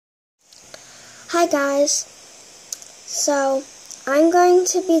Hi guys, so I'm going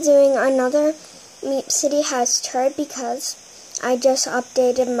to be doing another Meep City house tour because I just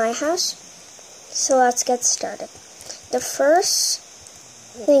updated my house, so let's get started. The first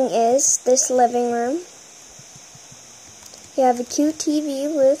thing is this living room. You have a cute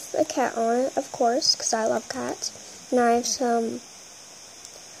TV with a cat on it, of course, because I love cats. And I have some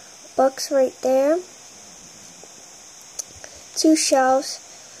books right there, 2 shelves,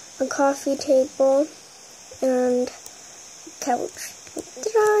 a coffee table, and couch.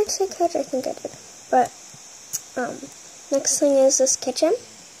 Did I already say couch? I think I did. But, next thing is this kitchen.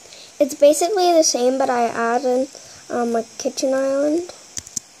 It's basically the same, but I added a kitchen island.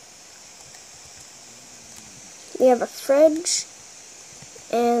 We have a fridge,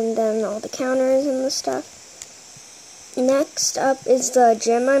 and then all the counters and the stuff. Next up is the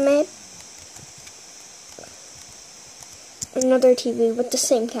gym I made. Another TV with the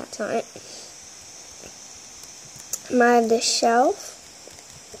same cats on it. I have this shelf.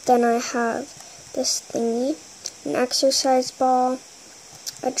 Then I have this thingy, an exercise ball,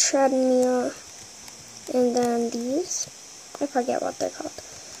 a treadmill, and then these. I forget what they're called.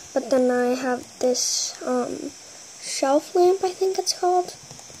 But then I have this shelf lamp, I think it's called.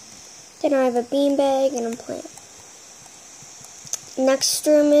 Then I have a beanbag and a plant. Next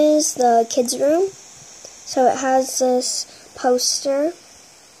room is the kids' room. So it has this poster,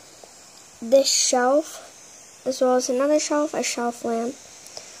 this shelf, as well as another shelf, a shelf lamp.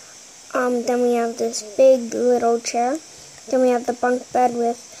 Then we have this big little chair. Then we have the bunk bed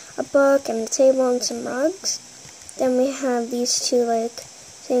with a book and a table and some rugs. Then we have these 2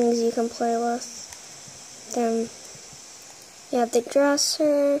 things you can play with. Then you have the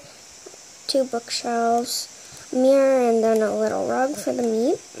dresser, 2 bookshelves, a mirror, and then a little rug for the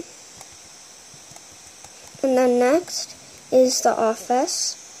meat. And then next is the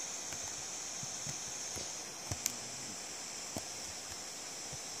office.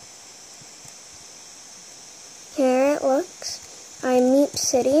 Here it looks. I'm Meep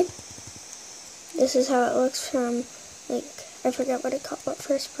City. This is how it looks from, I forget what it's called, but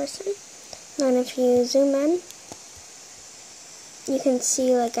first person. And if you zoom in, you can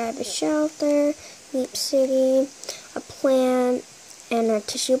see I have a shelf there, Meep City, a plant, and a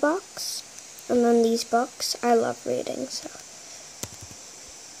tissue box. And then these books. I love reading, so.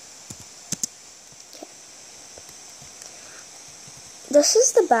 Okay. This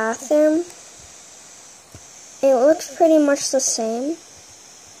is the bathroom. It looks pretty much the same,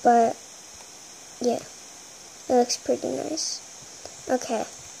 but yeah, it looks pretty nice. Okay,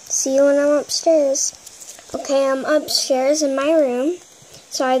 see you when I'm upstairs. Okay, I'm upstairs in my room.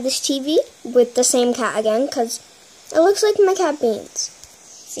 So I have this TV with the same cat again, because it looks like my cat Beans.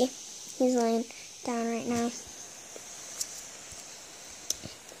 See? He's laying down right now.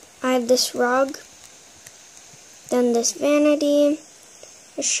 I have this rug, then this vanity,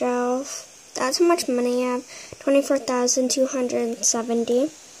 a shelf. That's how much money I have, $24,270.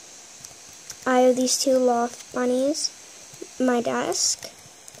 I have these 2 loft bunnies, my desk,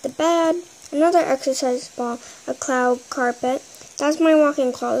 the bed, another exercise ball, a cloud carpet. That's my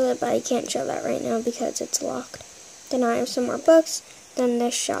walk-in closet, but I can't show that right now because it's locked. Then I have some more books, then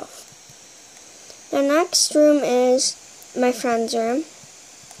this shelf. The next room is my friend's room.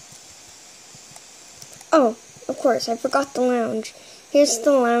 Oh, of course, I forgot the lounge. Here's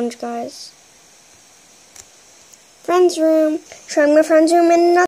the lounge, guys. Friend's room. Showing my friend's room in another